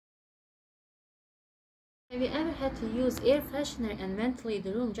Have you ever had to use air freshener and ventilate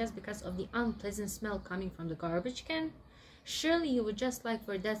the room just because of the unpleasant smell coming from the garbage can? Surely you would just like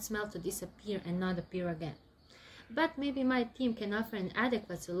for that smell to disappear and not appear again. But maybe my team can offer an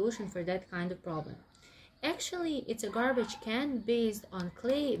adequate solution for that kind of problem. Actually, it's a garbage can based on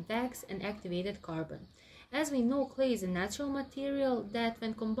clay, wax, and activated carbon. As we know, clay is a natural material that,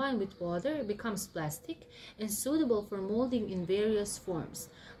 when combined with water, becomes plastic and suitable for molding in various forms.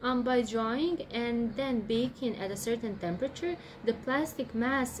 By drying and then baking at a certain temperature, the plastic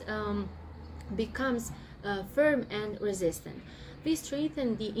mass becomes firm and resistant. We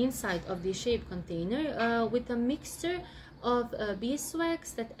straighten the inside of the shaped container with a mixture of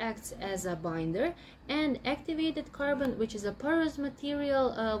beeswax that acts as a binder and activated carbon, which is a porous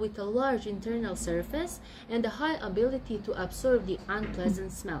material with a large internal surface and a high ability to absorb the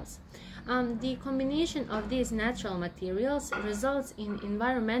unpleasant smells. The combination of these natural materials results in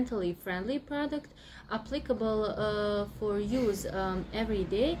environmentally friendly product applicable for use every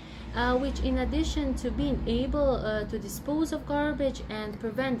day, which, in addition to being able to dispose of garbage and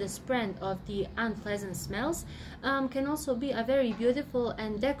prevent the spread of the unpleasant smells, can also be a very beautiful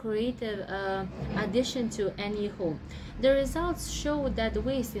and decorative addition to any home. The results show that the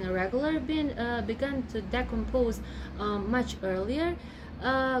waste in a regular bin began to decompose much earlier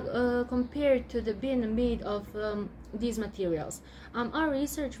compared to the bin made of these materials. Our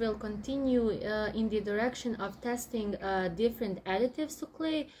research will continue in the direction of testing different additives to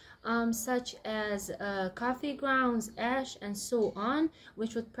clay, such as coffee grounds, ash, and so on,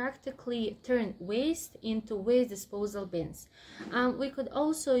 which would practically turn waste into waste disposal bins. We could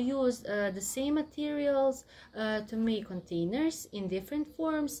also use the same materials to make containers in different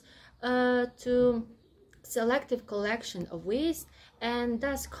forms to selective collection of waste, and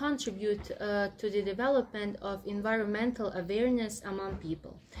thus contribute to the development of environmental awareness among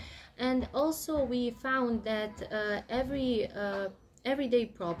people. And also we found that everyday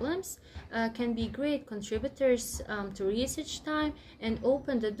problems can be great contributors to research time and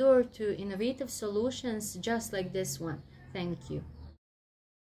open the door to innovative solutions just like this one. Thank you.